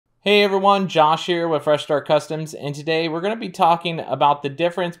Hey everyone, Josh here with Fresh Start Customs, and today we're going to be talking about the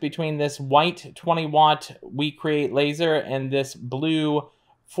difference between this white 20 watt WeCreat laser and this blue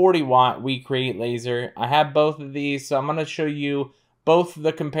 40 watt WeCreat laser. I have both of these, so I'm going to show you both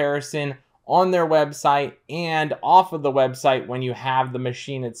the comparison on their website and off of the website when you have the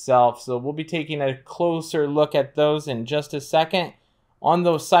machine itself. So we'll be taking a closer look at those in just a second. On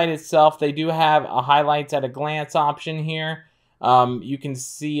the site itself, they do have a highlights at a glance option here. You can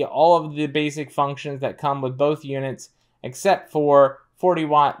see all of the basic functions that come with both units, except for 40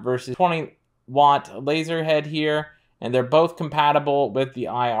 watt versus 20 watt laser head here. And they're both compatible with the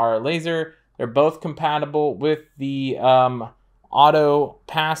IR laser. They're both compatible with the auto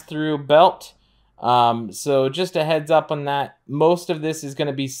pass-through belt. So just a heads up on that. Most of this is going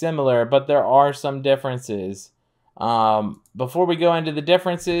to be similar, but there are some differences. Before we go into the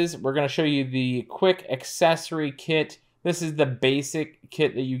differences, we're going to show you the quick accessory kit. This is the basic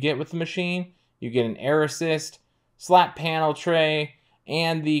kit that you get with the machine. You get an air assist, slat panel tray,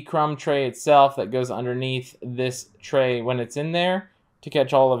 and the crumb tray itself that goes underneath this tray when it's in there to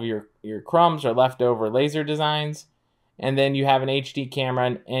catch all of your crumbs or leftover laser designs. And then you have an HD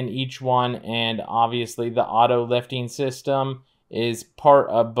camera in each one, and obviously the auto lifting system is part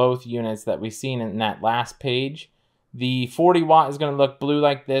of both units that we've seen in that last page. The 40 watt is going to look blue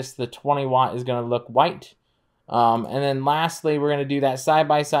like this. The 20 watt is going to look white. And then lastly, we're going to do that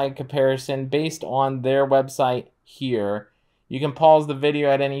side-by-side comparison based on their website here. You can pause the video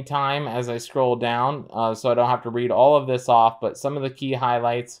at any time as I scroll down, so I don't have to read all of this off, but some of the key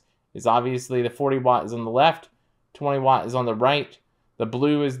highlights is obviously the 40 watt is on the left, 20 watt is on the right, the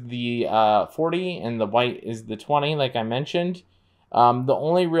blue is the 40, and the white is the 20, like I mentioned. The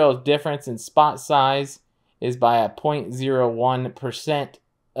only real difference in spot size is by a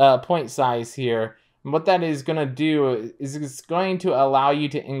 0.01% point size here. And what that is going to do is it's going to allow you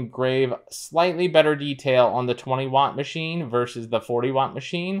to engrave slightly better detail on the 20 watt machine versus the 40 watt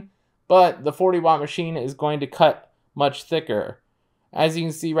machine, but the 40 watt machine is going to cut much thicker. As you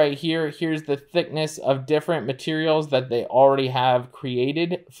can see right here, here's the thickness of different materials that they already have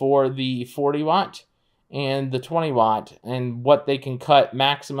created for the 40 watt and the 20 watt and what they can cut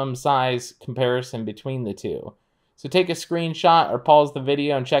maximum size comparison between the two. So take a screenshot or pause the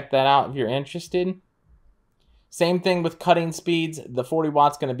video and check that out if you're interested. Same thing with cutting speeds. The 40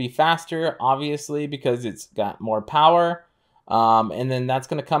 watt's going to be faster, obviously, because it's got more power. And then that's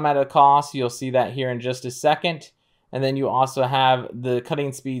going to come at a cost. You'll see that here in just a second. And then you also have the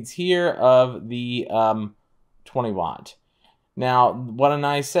cutting speeds here of the 20 watt. Now, when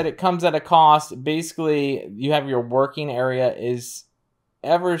I said it comes at a cost, basically you have your working area is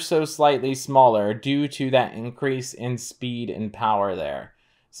ever so slightly smaller due to that increase in speed and power there.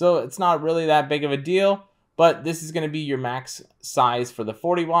 So it's not really that big of a deal. But this is going to be your max size for the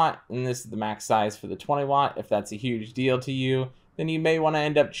 40 watt, and this is the max size for the 20 watt. If that's a huge deal to you, then you may want to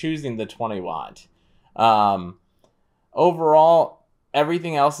end up choosing the 20 watt. Overall,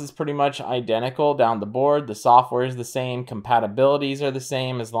 everything else is pretty much identical down the board. The software is the same. Compatibilities are the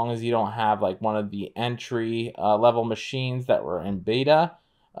same as long as you don't have like one of the entry level machines that were in beta.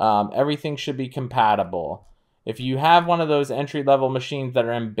 Everything should be compatible. If you have one of those entry-level machines that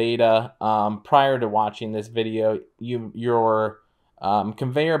are in beta prior to watching this video, your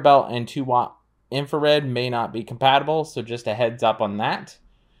conveyor belt and 2 watt infrared may not be compatible, so just a heads up on that.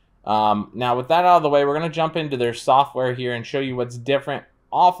 Now with that out of the way, we're going to jump into their software here and show you what's different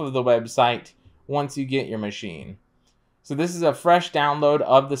off of the website once you get your machine. So this is a fresh download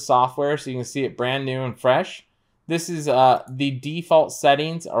of the software, so you can see it brand new and fresh. This is the default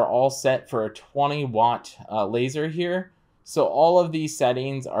settings are all set for a 20 watt laser here. So all of these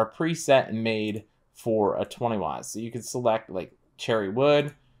settings are preset and made for a 20 watt. So you can select like cherry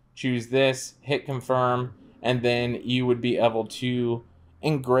wood, choose this, hit confirm, and then you would be able to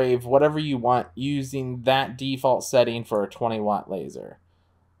engrave whatever you want using that default setting for a 20 watt laser.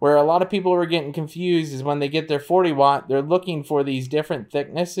 Where a lot of people are getting confused is when they get their 40 watt, they're looking for these different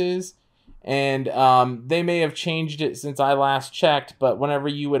thicknesses. And they may have changed it since I last checked, but whenever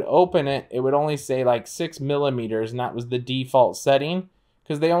you would open it, it would only say like 6 millimeters, and that was the default setting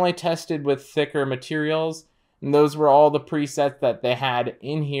because they only tested with thicker materials, and those were all the presets that they had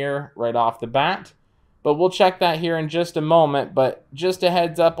in here right off the bat. But we'll check that here in just a moment, but just a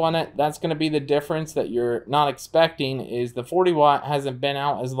heads up on it, that's going to be the difference that you're not expecting is the 40 watt hasn't been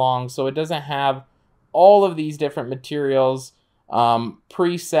out as long, so it doesn't have all of these different materials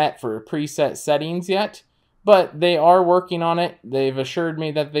preset for preset settings yet, but they are working on it. They've assured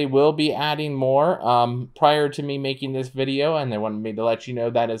me that they will be adding more prior to me making this video, and they wanted me to let you know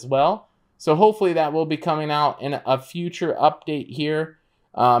that as well. So hopefully that will be coming out in a future update here.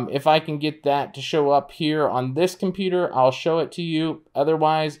 If I can get that to show up here on this computer, I'll show it to you.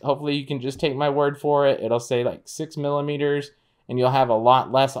 Otherwise, hopefully you can just take my word for it. It'll say like 6 millimeters, and you'll have a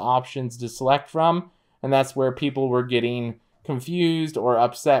lot less options to select from. And that's where people were getting confused or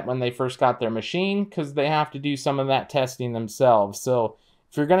upset when they first got their machine, because they have to do some of that testing themselves. So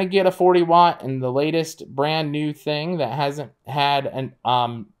if you're going to get a 40 watt and the latest brand new thing that hasn't had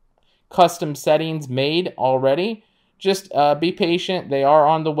an custom settings made already, just be patient. They are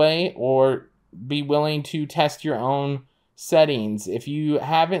on the way, or be willing to test your own settings. If you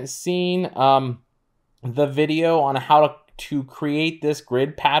haven't seen the video on how to create this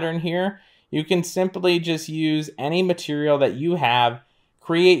grid pattern here, you can simply just use any material that you have,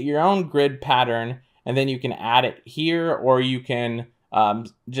 create your own grid pattern, and then you can add it here, or you can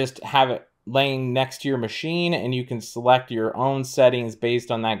just have it laying next to your machine, and you can select your own settings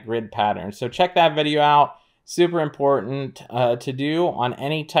based on that grid pattern. So check that video out. Super important to do on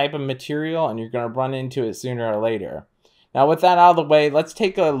any type of material, and you're going to run into it sooner or later. Now, with that out of the way, let's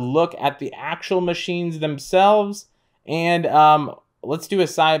take a look at the actual machines themselves, and let's do a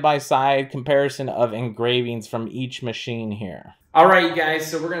side-by-side comparison of engravings from each machine here. All right, you guys,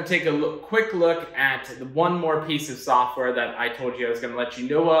 so we're going to take a quick look at the one more piece of software that I told you I was going to let you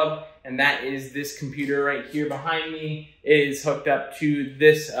know of, and that is this computer right here behind me. It is hooked up to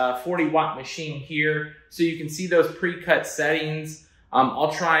this 40 watt machine here, so you can see those pre-cut settings.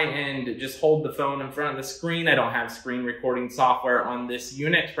 I'll try and just hold the phone in front of the screen. I don't have screen recording software on this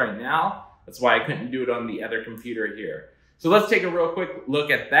unit right now. That's why I couldn't do it on the other computer here. So let's take a real quick look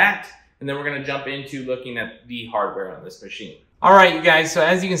at that, and then we're going to jump into looking at the hardware on this machine. All right, you guys, so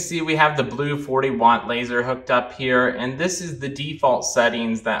as you can see, we have the blue 40 watt laser hooked up here, and this is the default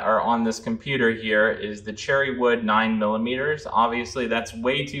settings that are on this computer here, is the cherry wood 9 millimeters. Obviously, that's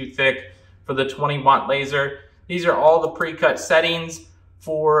way too thick for the 20 watt laser. These are all the pre-cut settings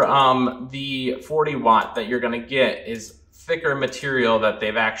for the 40 watt that you're gonna get is thicker material that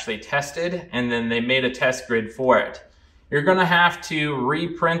they've actually tested, and then they made a test grid for it. You're gonna have to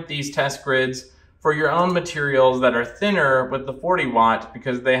reprint these test grids for your own materials that are thinner with the 40 watt,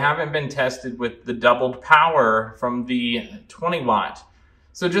 because they haven't been tested with the doubled power from the 20 watt.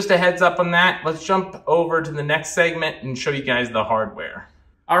 So just a heads up on that. Let's jump over to the next segment and show you guys the hardware.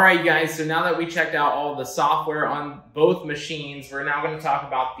 All right, guys, so now that we checked out all the software on both machines, we're now going to talk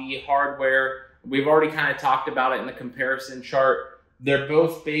about the hardware. We've already kind of talked about it in the comparison chart. They're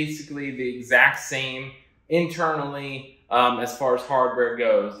both basically the exact same internally. As far as hardware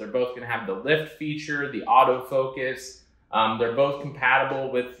goes, they're both going to have the lift feature, the autofocus. They're both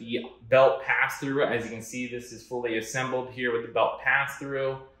compatible with the belt pass-through. As you can see, this is fully assembled here with the belt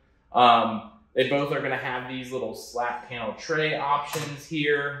pass-through. They both are going to have these little slat panel tray options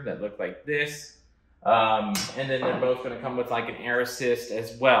here that look like this. And then they're both going to come with like an air assist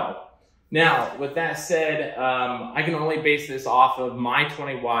as well. Now, with that said, I can only base this off of my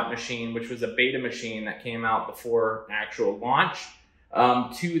 20 watt machine, which was a beta machine that came out before actual launch,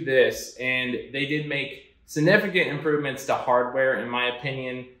 to this. And they did make significant improvements to hardware, in my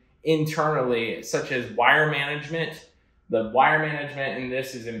opinion, internally, such as wire management. The wire management in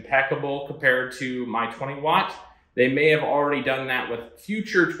this is impeccable compared to my 20 watt. They may have already done that with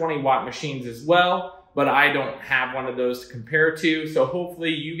future 20 watt machines as well, but I don't have one of those to compare to. So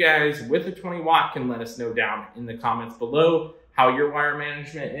hopefully you guys with a 20 watt can let us know down in the comments below how your wire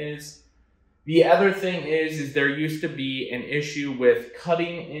management is. The other thing is there used to be an issue with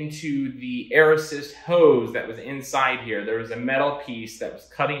cutting into the air assist hose that was inside here. There was a metal piece that was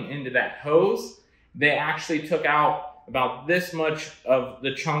cutting into that hose. They actually took out about this much of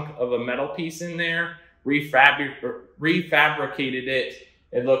the chunk of a metal piece in there, refabricated it.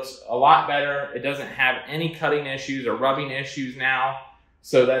 It looks a lot better. It doesn't have any cutting issues or rubbing issues now.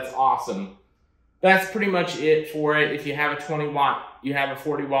 So that's awesome. That's pretty much it for it. If you have a 20 watt, you have a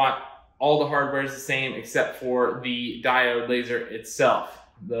 40 watt, all the hardware is the same except for the diode laser itself.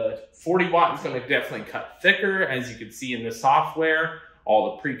 The 40 watt is going to definitely cut thicker, as you can see in the software.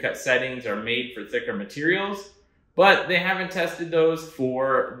 All the pre-cut settings are made for thicker materials, but they haven't tested those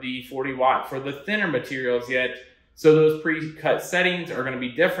for the 40 watt for the thinner materials yet. So those pre-cut settings are going to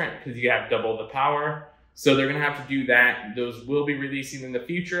be different because you have double the power. So they're going to have to do that. Those will be releasing in the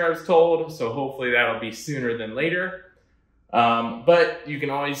future, I was told. So hopefully that'll be sooner than later. But you can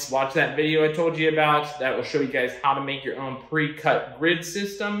always watch that video I told you about. That will show you guys how to make your own pre-cut grid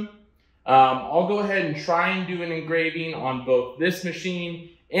system. I'll go ahead and try and do an engraving on both this machine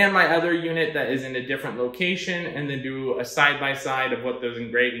and my other unit that is in a different location, and then do a side-by-side of what those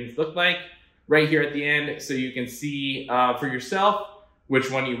engravings look like right here at the end, so you can see for yourself which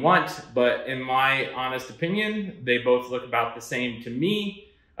one you want, but in my honest opinion, they both look about the same to me.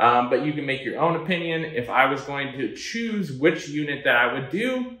 But you can make your own opinion. If I was going to choose which unit that I would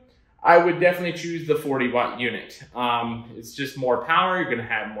do, I would definitely choose the 40-watt unit. It's just more power. You're going to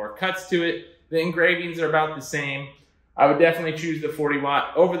have more cuts to it. The engravings are about the same. I would definitely choose the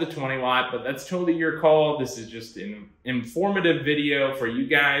 40-watt over the 20-watt, but that's totally your call. This is just an informative video for you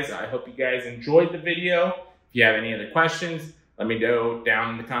guys. I hope you guys enjoyed the video. If you have any other questions, let me know down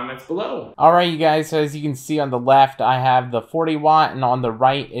in the comments below. All right, you guys, so as you can see on the left, I have the 40-watt, and on the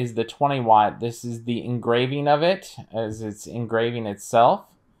right is the 20-watt. This is the engraving of it, as it's engraving itself.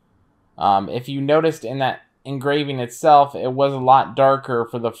 If you noticed in that engraving itself, it was a lot darker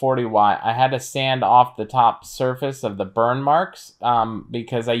for the 40-watt. I had to sand off the top surface of the burn marks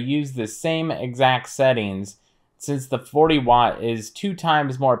because I used the same exact settings. Since the 40-watt is 2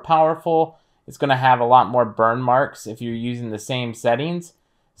 times more powerful, it's going to have a lot more burn marks if you're using the same settings.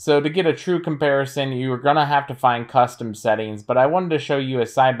 So to get a true comparison, you're going to have to find custom settings, but I wanted to show you a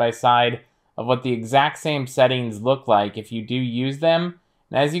side-by-side of what the exact same settings look like if you do use them.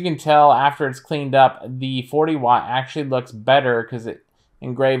 And as you can tell, after it's cleaned up, the 40-watt actually looks better because it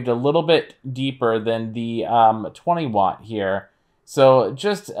engraved a little bit deeper than the 20-watt here. So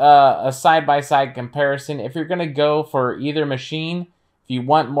just a side-by-side comparison. If you're going to go for either machine, if you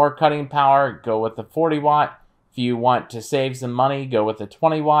want more cutting power, go with the 40-watt. If you want to save some money, go with the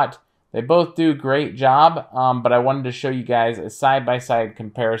 20-watt. They both do a great job, but I wanted to show you guys a side-by-side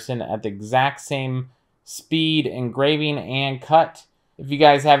comparison at the exact same speed, engraving, and cut. If you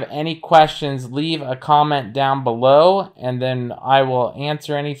guys have any questions, leave a comment down below, and then I will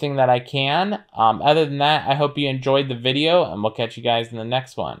answer anything that I can. Other than that, I hope you enjoyed the video, and we'll catch you guys in the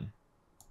next one.